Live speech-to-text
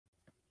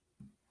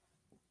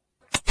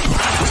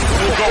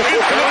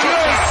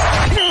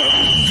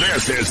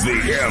This is the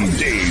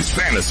MD's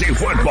Fantasy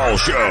Football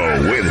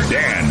Show with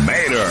Dan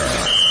Mater,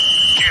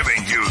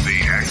 giving you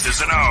the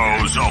X's and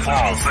O's of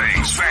all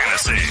things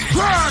fantasy.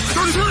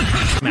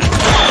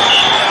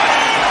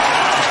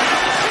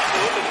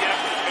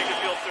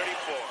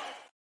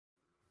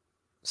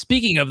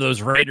 Speaking of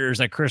those Raiders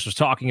that Chris was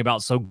talking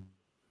about so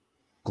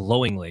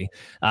glowingly,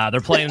 they're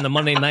playing the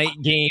Monday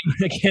night game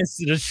against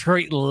the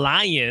Detroit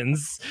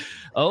Lions.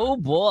 Oh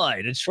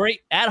boy, Detroit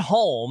at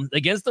home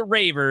against the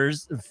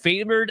Ravens,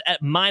 favored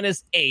at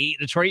 -8.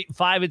 Detroit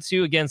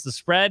 5-2 against the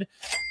spread.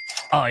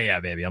 Oh yeah,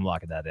 baby, I'm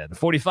locking that in.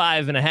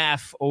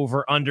 45.5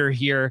 over under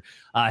here,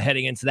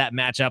 heading into that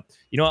matchup.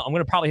 You know what? I'm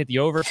going to probably hit the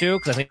over too,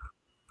 because I think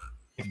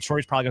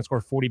Detroit's probably going to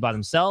score 40 by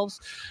themselves.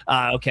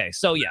 Okay,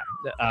 so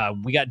yeah,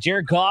 we got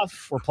Jared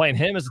Goff. We're playing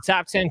him as a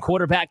top 10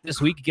 quarterback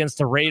this week against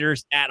the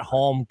Raiders at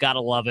home. Gotta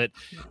love it.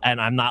 And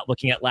I'm not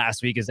looking at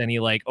last week as any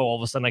like, oh, all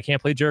of a sudden I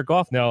can't play Jared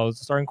Goff. No, it's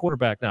a starting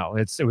quarterback. No,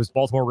 it was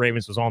Baltimore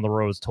Ravens, was on the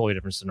road. It's a totally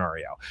different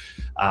scenario.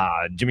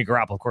 Jimmy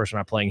Garoppolo, of course, we're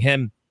not playing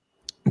him.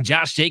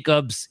 Josh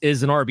Jacobs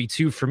is an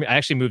RB2 for me. I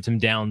actually moved him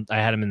down. I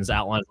had him in his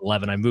outline at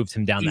 11. I moved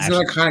him down. He's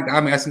not kind of,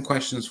 I'm asking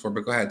questions for,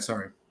 but go ahead.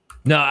 Sorry.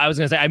 No, I was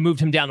going to say I moved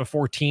him down to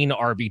 14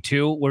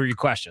 RB2. What are your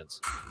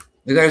questions?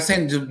 Like I was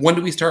saying, when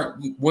do we start?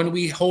 When do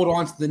we hold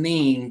on to the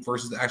name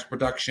versus the actual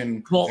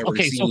production? Well,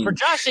 okay, so for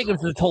Josh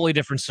Jacobs, it's a totally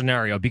different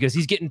scenario because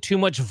he's getting too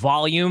much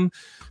volume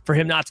for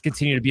him not to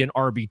continue to be an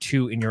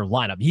RB2 in your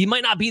lineup. He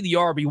might not be the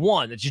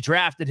RB1 that you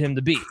drafted him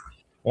to be.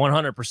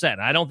 100%.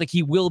 I don't think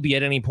he will be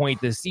at any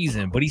point this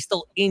season, but he's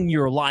still in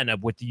your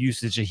lineup with the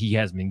usage that he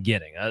has been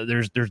getting.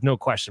 There's no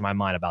question in my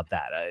mind about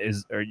that.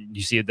 Or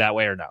you see it that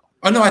way or no?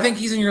 Oh, no, I think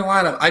he's in your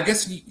lineup. I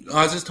guess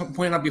I was just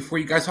pointing out before,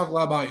 you guys talk a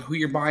lot about who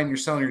you're buying, you're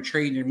selling, you're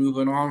trading, you're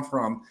moving on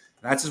from.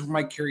 That's just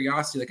my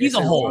curiosity. Like he's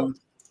a whole.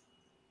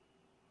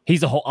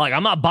 He's a whole. Like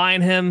I'm not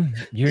buying him.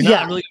 You're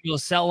not really going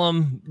to sell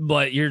him,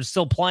 but you're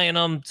still playing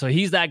him. So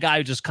he's that guy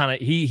who just kind of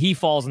he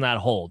falls in that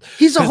hold.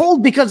 He's a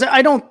hold because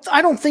I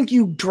don't think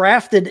you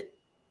drafted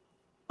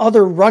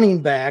other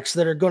running backs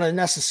that are going to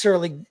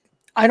necessarily.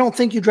 I don't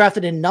think you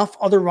drafted enough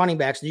other running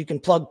backs that you can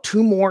plug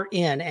two more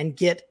in and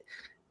get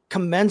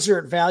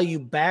commensurate value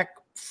back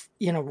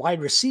in a wide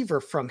receiver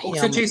from him.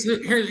 So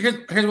Jason, here's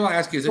what I'll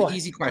ask you. It's an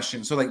easy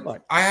question. So like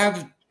I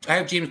have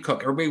James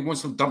Cook. Everybody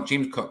wants to dump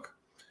James Cook.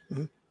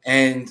 Mm-hmm.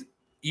 And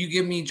you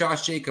give me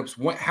Josh Jacobs.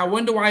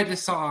 When do I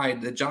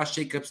decide that Josh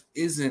Jacobs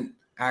isn't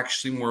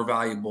actually more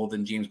valuable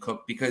than James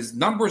Cook? Because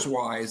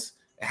numbers-wise,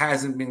 it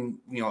hasn't been,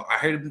 I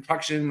heard the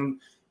production.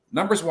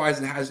 Numbers-wise,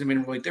 it hasn't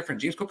been really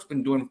different. James Cook's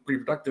been doing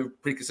pretty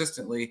productive, pretty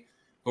consistently,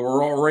 but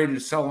we're all ready to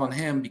sell on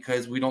him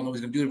because we don't know what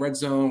he's going to do in the red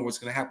zone, what's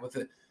going to happen with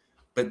it.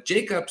 But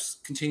Jacobs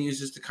continues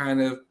just to kind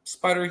of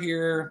sputter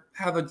here,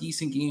 have a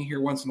decent game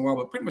here once in a while,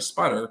 but pretty much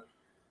sputter.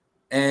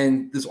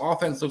 And this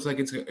offense looks like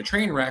it's a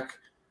train wreck.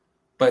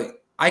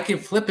 But I can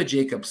flip a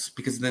Jacobs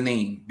because of the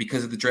name,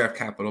 because of the draft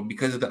capital,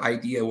 because of the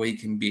idea of what he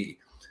can be.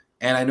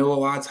 And I know a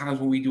lot of times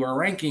when we do our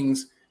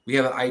rankings, we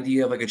have an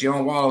idea of like a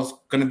Jalen Waddle is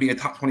going to be a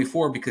top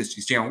 24 because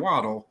he's Jalen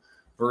Waddle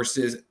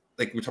versus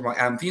like we're talking about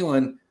Adam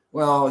Thielen.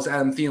 Well, it's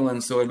Adam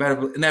Thielen, so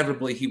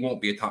inevitably he won't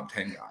be a top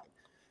 10 guy.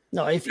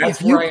 No, if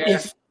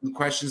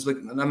questions like,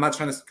 and I'm not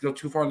trying to go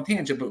too far on the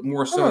tangent, but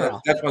more so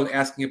that's what I was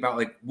asking about.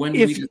 Like when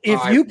if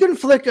you can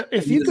flip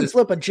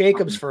a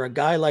Jacobs for a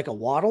guy like a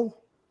Waddle,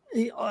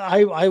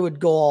 I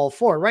would go all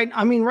for it, right?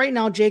 I mean, right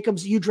now,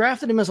 Jacobs, you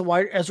drafted him as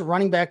a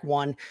running back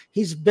one.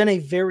 He's been a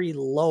very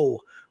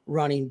low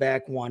running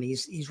back one.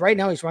 He's right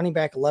now he's running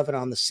back 11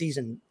 on the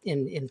season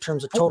in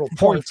terms of total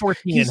points.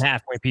 14 and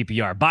half point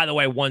PPR. By the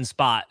way, one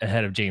spot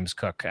ahead of James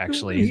Cook,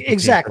 actually.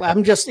 Exactly.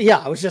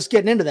 I was just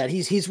getting into that.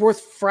 He's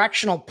worth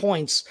fractional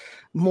points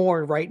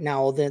more right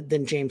now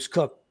than James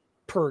Cook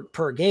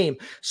per game.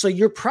 So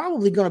you're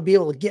probably going to be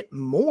able to get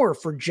more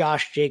for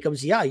Josh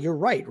Jacobs. Yeah, you're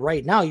right.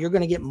 Right now you're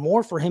going to get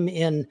more for him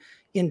in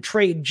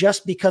trade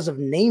just because of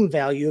name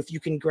value if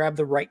you can grab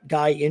the right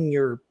guy in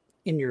your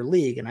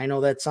league. And I know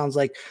that sounds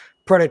like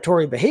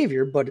predatory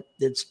behavior, but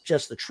it's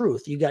just the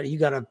truth. You got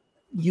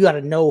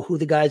to know who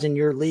the guys in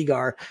your league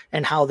are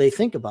and how they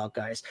think about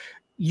guys.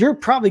 You're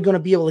probably going to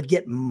be able to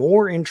get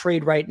more in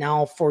trade right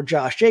now for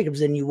Josh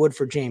Jacobs than you would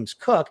for James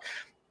Cook.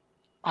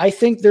 I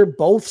think they're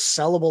both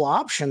sellable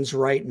options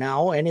right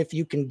now. And if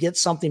you can get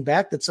something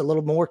back that's a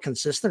little more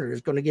consistent or is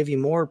going to give you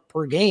more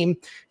per game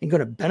and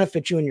going to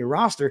benefit you in your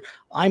roster,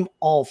 I'm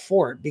all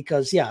for it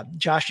because,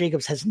 Josh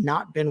Jacobs has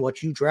not been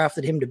what you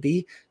drafted him to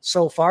be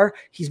so far.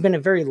 He's been a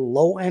very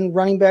low-end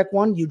running back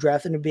one. You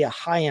drafted him to be a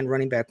high-end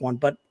running back one,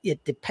 but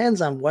it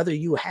depends on whether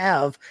you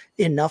have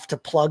enough to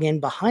plug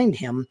in behind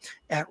him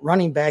at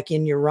running back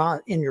in your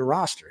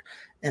roster.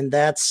 And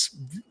that's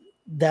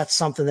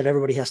something that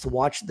everybody has to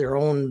watch their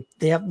own.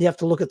 They have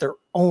to look at their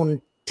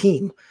own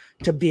team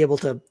to be able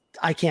to,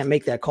 I can't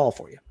make that call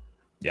for you.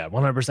 Yeah,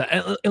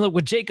 100%. And look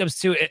with Jacobs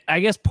too,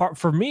 I guess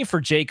for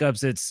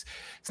Jacobs, it's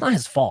not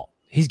his fault.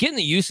 He's getting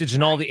the usage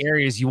in all the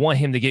areas you want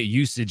him to get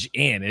usage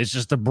in. It's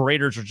just the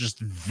Raiders are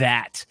just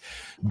that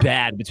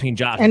bad between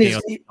Josh and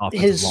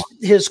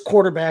his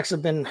quarterbacks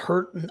have been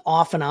hurt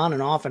off and on,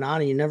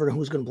 and you never know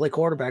who's going to play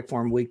quarterback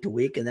for him week to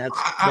week. And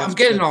I'm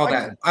getting all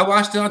that. I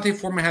watched D'Onta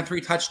Foreman had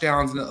 3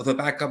 touchdowns, and the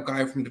backup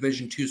guy from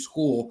Division II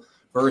school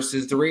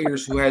versus the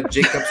Raiders, who had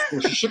Jacobs from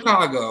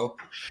Chicago,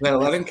 who had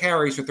 11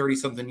 carries for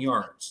 30-something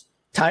yards.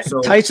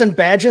 Tyson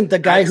Bagent, the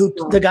guy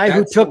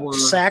who took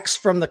sacks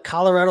from the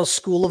Colorado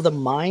School of the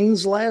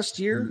Mines last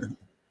year,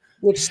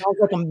 which sounds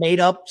like a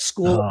made-up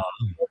school.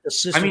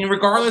 I mean,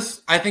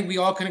 regardless, I think we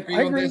all can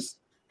agree on this.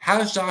 How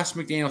does Josh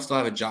McDaniels still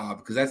have a job?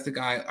 Because that's the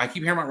guy. I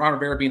keep hearing about Ron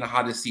Rivera being the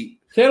hottest seat.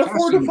 Can't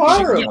afford to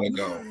fire him.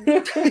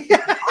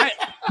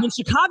 When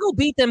Chicago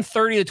beat them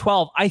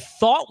 30-12, I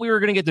thought we were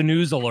going to get the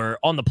news alert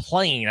on the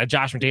plane that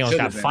Josh McDaniels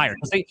got fired.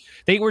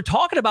 They were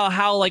talking about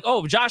how, like,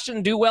 oh, Josh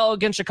didn't do well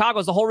against Chicago.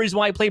 It's the whole reason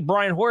why he played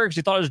Brian Hoyer, because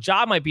he thought his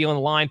job might be on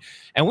the line.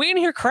 And we didn't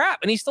hear crap,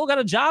 and he still got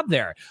a job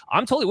there.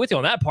 I'm totally with you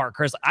on that part,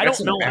 Chris. I don't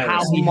know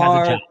how he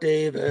has a job.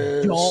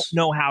 Davis. Don't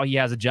know how he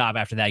has a job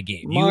after that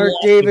game. Mark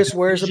Davis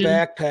wears a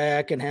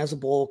backpack and has a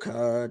bowl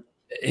cut.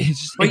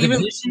 It's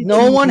just,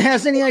 no one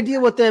has any idea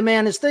what that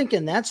man is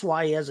thinking. That's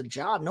why he has a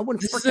job. No one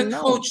This is a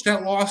coach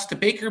that lost to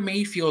Baker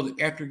Mayfield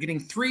after getting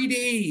 3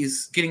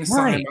 days getting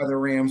signed by the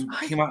Rams,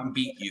 came out and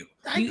beat you.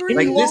 I agree.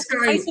 Like this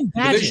guy,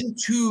 Division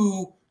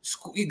II,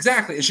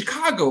 exactly, in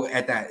Chicago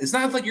at that. It's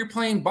not like you're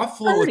playing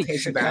Buffalo with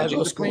Tyson Bagent.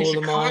 You're playing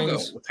Chicago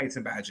with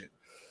Tyson Bagent.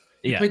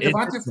 Yeah,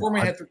 D'Onta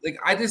Foreman had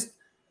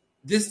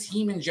this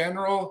team in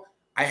general,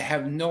 I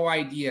have no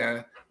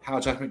idea how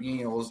Josh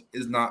McDaniels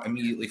is not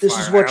immediately fired. This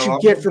is what you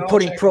get for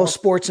putting pro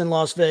sports in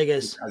Las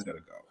Vegas. Guys gotta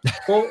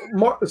go.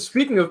 Well,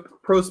 speaking of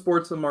pro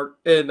sports in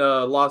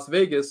Las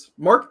Vegas,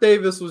 Mark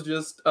Davis was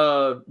just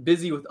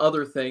busy with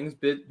other things,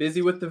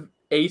 busy with the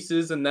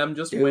Aces and them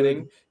just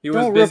winning. He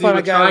was busy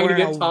with trying to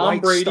get Tom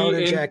Brady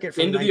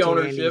into the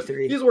ownership.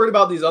 He's worried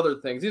about these other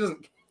things. He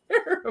doesn't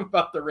care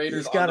about the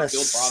Raiders. He's got a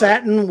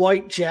satin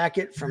white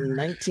jacket from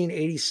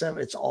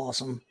 1987. It's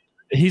awesome.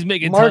 He's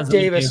making Mark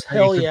Davis.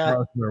 Hell yeah,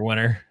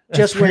 winner.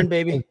 Just win,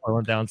 baby.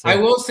 I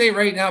will say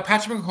right now,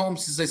 Patrick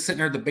Mahomes is like sitting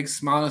there with a big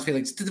smile on his face,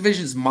 like the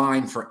division's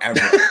mine forever.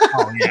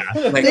 Oh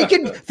yeah, like,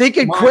 they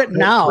can quit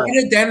now. Look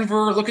at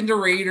Denver, look at the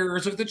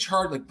Raiders, look at the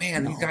chart. Like,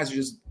 man, these guys are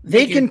just.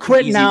 They can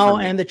quit now,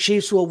 and the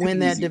Chiefs will win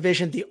that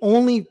division. The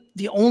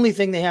only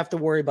thing they have to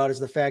worry about is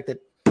the fact that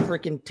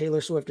freaking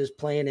Taylor Swift is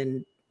playing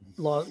in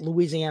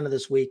Louisiana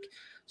this week,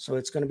 so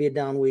it's going to be a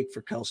down week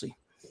for Kelsey.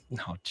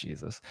 Oh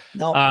Jesus!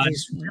 No,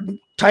 he's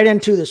tight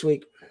end 2 this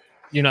week.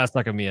 You're not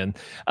sucking me in.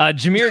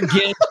 Jahmyr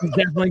Gibbs is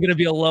definitely going to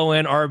be a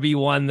low-end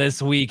RB1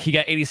 this week. He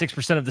got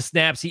 86% of the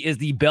snaps. He is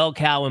the bell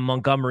cow when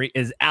Montgomery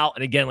is out.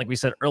 And again, like we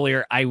said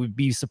earlier, I would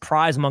be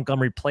surprised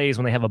Montgomery plays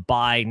when they have a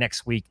bye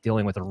next week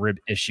doing with a rib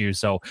issue.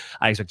 So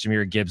I expect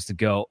Jahmyr Gibbs to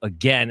go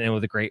again and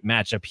with a great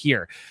matchup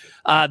here.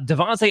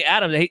 Davante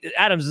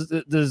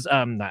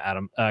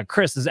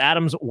Chris, does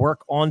Adams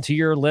work onto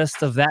your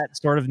list of that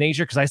sort of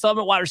nature? Because I still have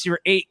him at wide receiver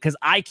 8 because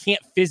I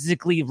can't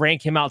physically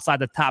rank him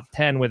outside the top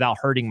 10 without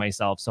hurting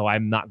myself. So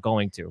I'm not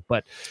going to,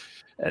 but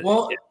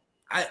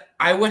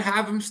I would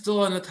have him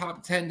still in the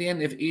top 10, Dan,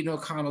 if Aiden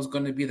O'Connell is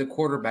going to be the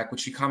quarterback,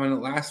 which he commented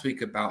last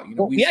week about.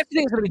 We actually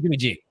think it's going to be Jimmy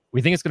G.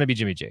 We think it's going to be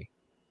Jimmy G.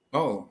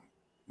 Oh,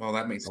 well,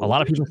 that makes sense. A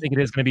lot of people think it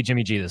is going to be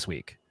Jimmy G this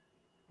week.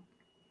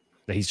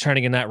 That he's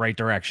trending in that right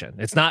direction.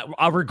 It's not,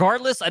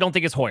 regardless, I don't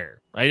think it's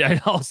Hoyer.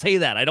 I'll say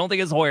that. I don't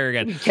think it's Hoyer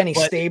again. Kenny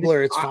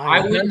Stabler, it's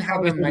fine. I wouldn't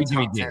have him in my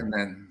top 10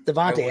 then.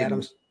 Davante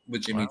Adams.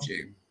 With Jimmy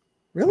G.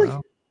 Really?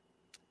 Wow.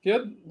 He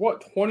had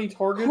 20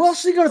 targets? Who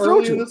else is he going to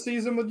throw to in the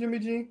season with Jimmy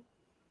G?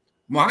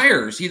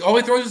 Myers. All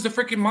he throws is the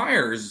freaking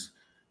Myers.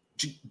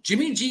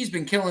 Jimmy G's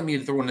been killing me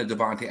throwing to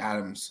Davante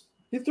Adams.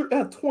 He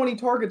had 20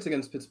 targets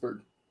against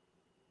Pittsburgh.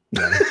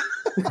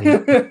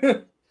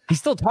 He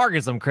still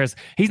targets them, Chris.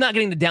 He's not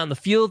getting the down the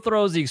field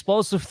throws, the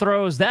explosive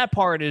throws. That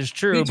part is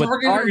true. He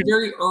targeted him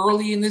very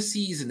early in the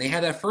season. They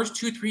had that first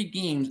 2-3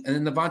 games, and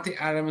then Davante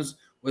Adams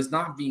was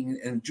not being,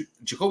 and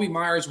Jacoby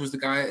Myers was the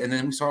guy, and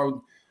then we saw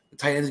the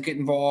tight ends get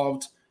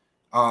involved.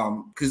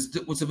 Because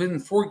it's been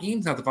 4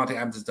 games now, Davante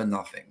Adams has done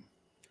nothing.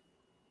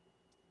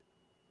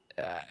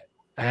 I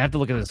have to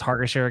look at his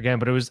target share again,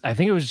 but I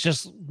think it was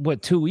just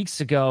 2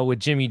 weeks ago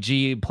with Jimmy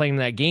G playing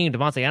that game.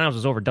 Davante Adams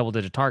was over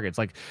double-digit targets.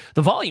 Like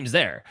the volume's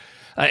there.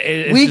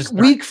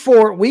 Week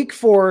four,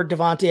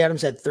 Davante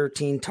Adams had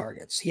 13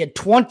 targets. He had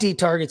 20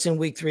 targets in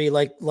week 3,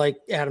 like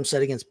Adam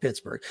said against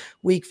Pittsburgh.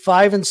 Week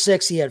 5 and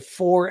 6, he had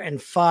 4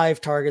 and 5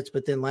 targets,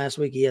 but then last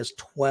week he has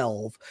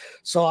 12.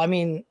 So I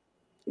mean,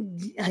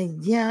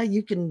 yeah,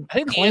 you can. I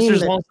think the answer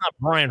is, well, it's not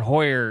Brian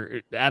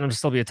Hoyer. Adams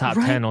still be a top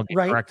 10. I'll get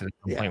corrected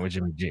playing with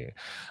Jimmy G.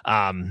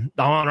 On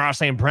Ross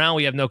St. Brown,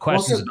 we have no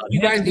questions. Also, you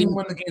guys need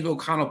one of the games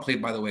O'Connell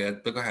played, by the way.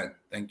 But go ahead.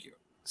 Thank you.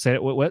 Say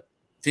it. What?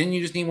 Didn't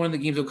you just need one of the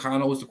games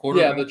O'Connell was the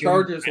quarterback? Yeah, the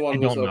Chargers one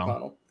was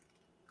O'Connell.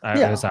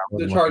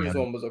 The Chargers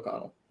one was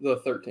O'Connell. The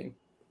 13.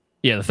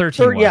 Yeah, the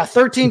 13.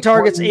 13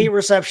 targets, 8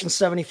 receptions,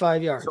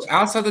 75 yards. So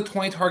outside the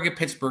 20 target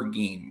Pittsburgh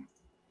game,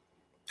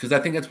 because I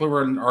think that's where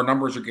our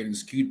numbers are getting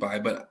skewed by.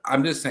 But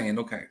I'm just saying,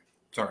 okay,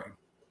 sorry.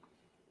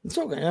 It's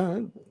okay.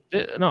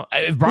 No,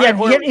 Brian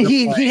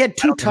he had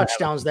 2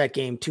 touchdowns that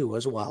game too,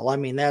 as well. I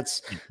mean,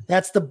 that's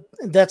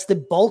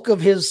the bulk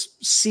of his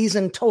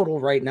season total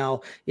right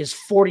now is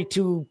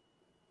 42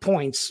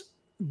 points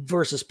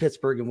versus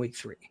Pittsburgh in week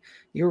 3.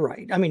 You're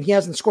right. I mean, he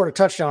hasn't scored a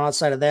touchdown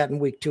outside of that in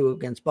week 2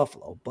 against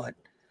Buffalo, but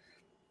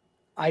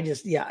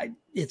it's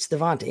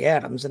Davante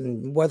Adams,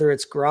 and whether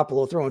it's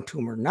Garoppolo throwing to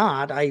him or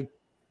not,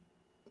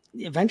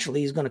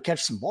 eventually he's going to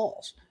catch some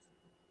balls.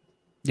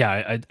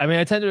 Yeah, I mean,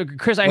 I tend to agree.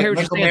 Chris, I hear what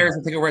you're saying. Myers,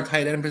 I think we're at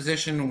tight end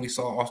position when we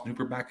saw Austin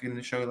Hooper back in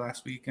the show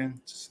last weekend.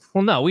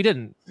 Well, no, we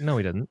didn't.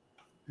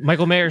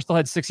 Michael Mayer still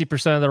had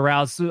 60% of the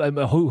routes.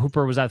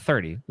 Hooper was at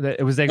 30.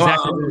 It was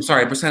exactly. I'm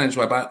sorry,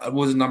 percentage-wise, but it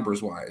was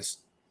numbers-wise.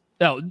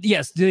 Oh,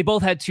 yes, they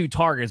both had 2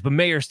 targets, but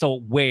Mayer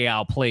still way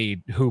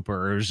outplayed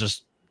Hooper. It was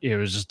just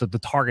the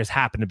targets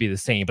happened to be the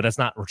same, but that's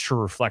not a true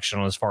reflection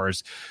on as far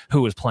as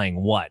who was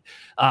playing what.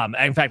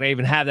 In fact, I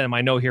even have that in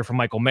my note here from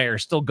Michael Mayer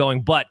still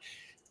going, but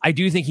I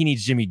do think he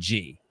needs Jimmy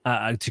G,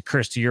 to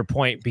Chris, to your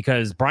point,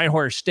 because Brian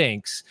Hoyer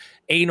stinks.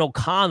 Aiden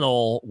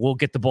O'Connell will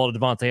get the ball to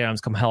Davante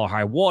Adams come hell or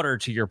high water,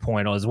 to your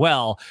point as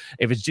well.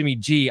 If it's Jimmy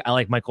G, I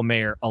like Michael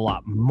Mayer a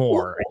lot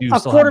more. A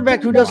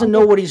quarterback who doesn't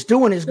know what he's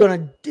doing is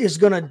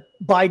gonna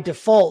by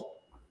default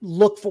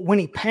look for, when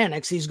he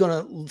panics, he's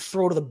gonna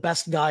throw to the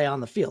best guy on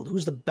the field.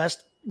 Who's the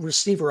best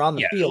receiver on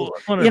the field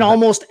in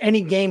almost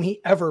any game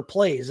he ever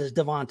plays is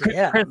Davante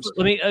Adams.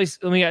 Let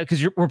me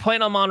because we're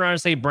playing on Monroe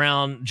St.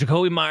 Brown.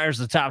 Jacoby Myers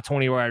is the top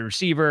 20 wide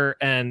receiver,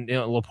 and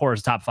Laporte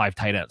is top 5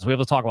 tight ends. We have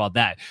to talk about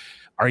that.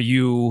 Are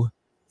you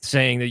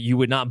saying that you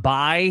would not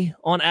buy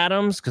on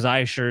Adams? Because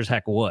I sure as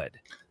heck would.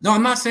 No,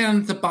 I'm not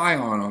saying to buy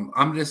on him.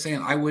 I'm just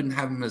saying I wouldn't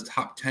have him as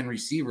top 10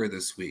 receiver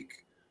this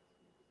week.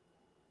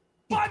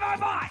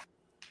 Buy.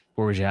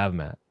 Where would you have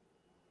him at?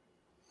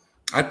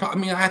 I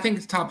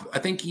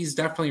think he's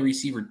definitely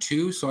receiver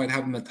 2, so I'd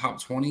have him at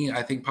top 20.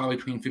 I think probably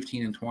between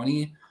 15 and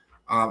 20.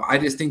 I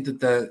just think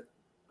that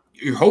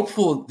you're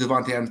hopeful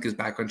Davante Adams gets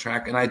back on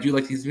track, and I do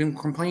like he's been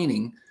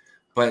complaining,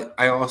 but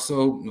I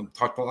also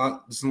talked a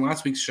lot this in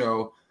last week's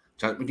show.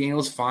 Josh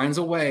McDaniels finds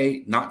a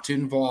way not to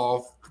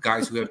involve the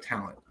guys who have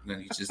talent,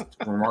 and he's just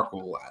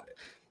remarkable at it.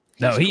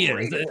 No, he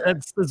is.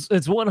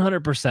 It's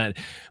 100%.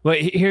 But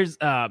here's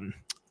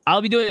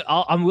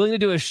I'm willing to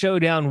do a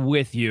showdown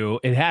with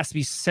you. It has to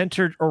be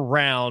centered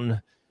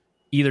around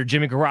either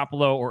Jimmy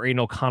Garoppolo or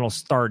Aiden O'Connell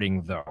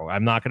starting, though.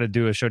 I'm not going to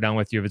do a showdown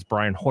with you if it's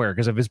Brian Hoyer,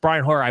 because if it's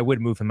Brian Hoyer, I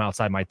would move him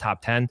outside my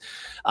top 10.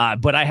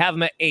 But I have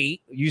him at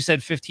 8. You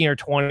said 15 or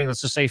 20. Let's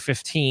just say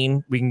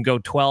 15. We can go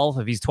 12.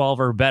 If he's 12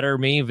 or better,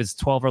 me. If it's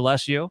 12 or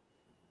less, you.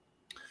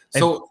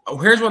 So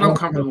here's what I'm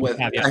comfortable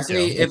with. I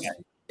say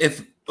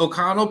if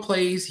O'Connell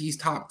plays, he's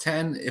top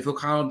 10. If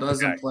O'Connell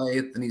doesn't play,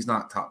 then he's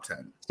not top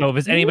 10. So if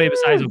it's anybody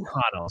besides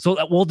O'Connell, so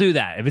we'll do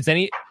that. If it's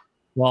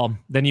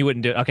then you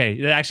wouldn't do it.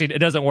 Okay, actually, it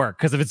doesn't work,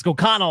 because if it's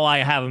O'Connell, I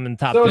have him in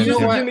top 10. So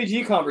it's a Jimmy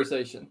G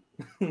conversation.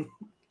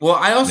 Well,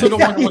 I also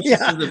don't want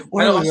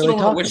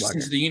to wish this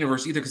into the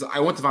universe either, because I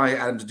want Davante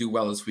Adams to do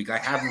well this week. I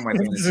have him in my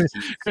fantasy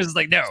team. Chris is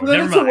like, no, so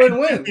never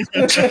mind.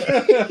 It's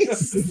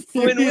a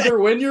win-win. You either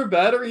win your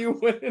bet or you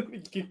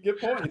win. You get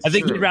points. I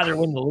think you'd rather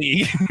win the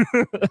league.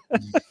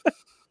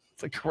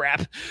 It's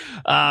crap.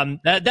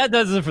 That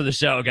does it for the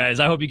show, guys.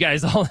 I hope you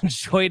guys all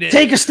enjoyed it.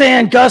 Take a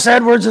stand. Gus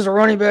Edwards is a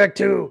running back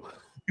too.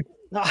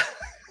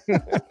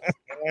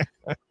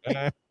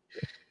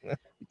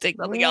 Take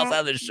nothing else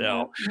out of the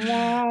show.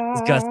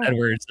 It's Gus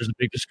Edwards. There's a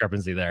big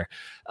discrepancy there.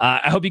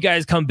 I hope you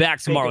guys come back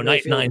tomorrow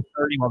night, 9:30,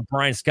 on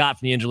Brian Scott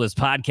from the Injured List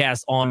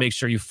podcast on. Make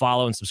sure you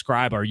follow and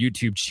subscribe our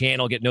YouTube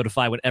channel. Get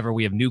notified whenever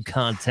we have new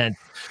content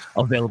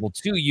available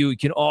to you. You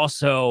can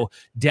also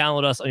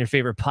download us on your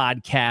favorite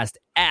podcast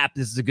app.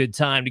 This is a good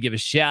time to give a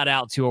shout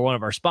out to one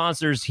of our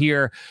sponsors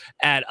here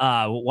at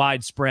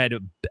Widespread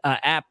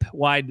app.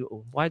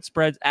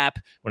 Widespread's app.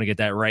 I want to get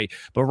that right.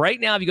 But right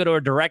now, if you go to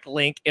our direct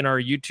link in our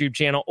YouTube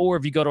channel, or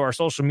if you go to our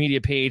social media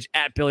page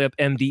at Billy Up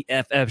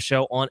MDFF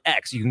Show on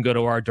X, you can go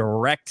to our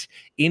direct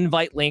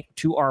invite link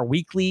to our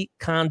weekly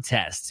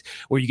contest,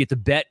 where you get to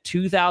bet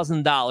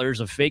 $2,000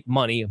 of fake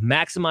money,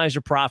 maximize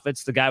your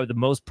profits. The guy with the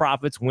most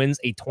profits wins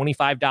a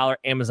 $25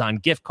 Amazon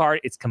gift card.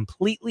 It's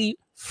completely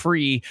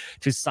free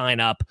to sign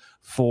up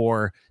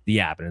for the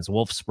app, and it's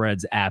Wolf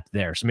Spreads app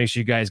there. So make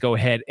sure you guys go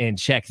ahead and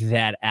check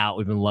that out.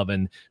 We've been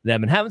loving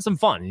them and having some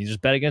fun. You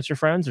just bet against your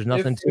friends. There's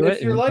nothing to it.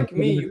 If you're like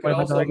me, you can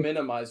also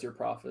minimize your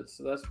profits.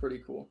 So that's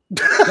pretty cool.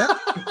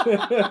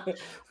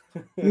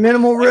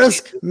 Minimal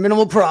risk,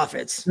 minimal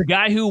profits. The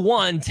guy who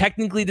won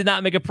technically did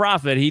not make a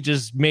profit. He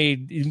just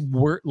made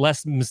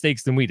less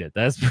mistakes than we did.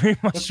 That's pretty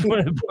much what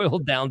it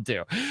boiled down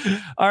to.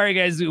 All right,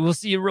 guys, we'll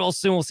see you real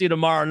soon. We'll see you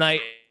tomorrow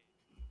night.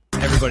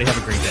 Everybody have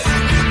a great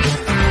day.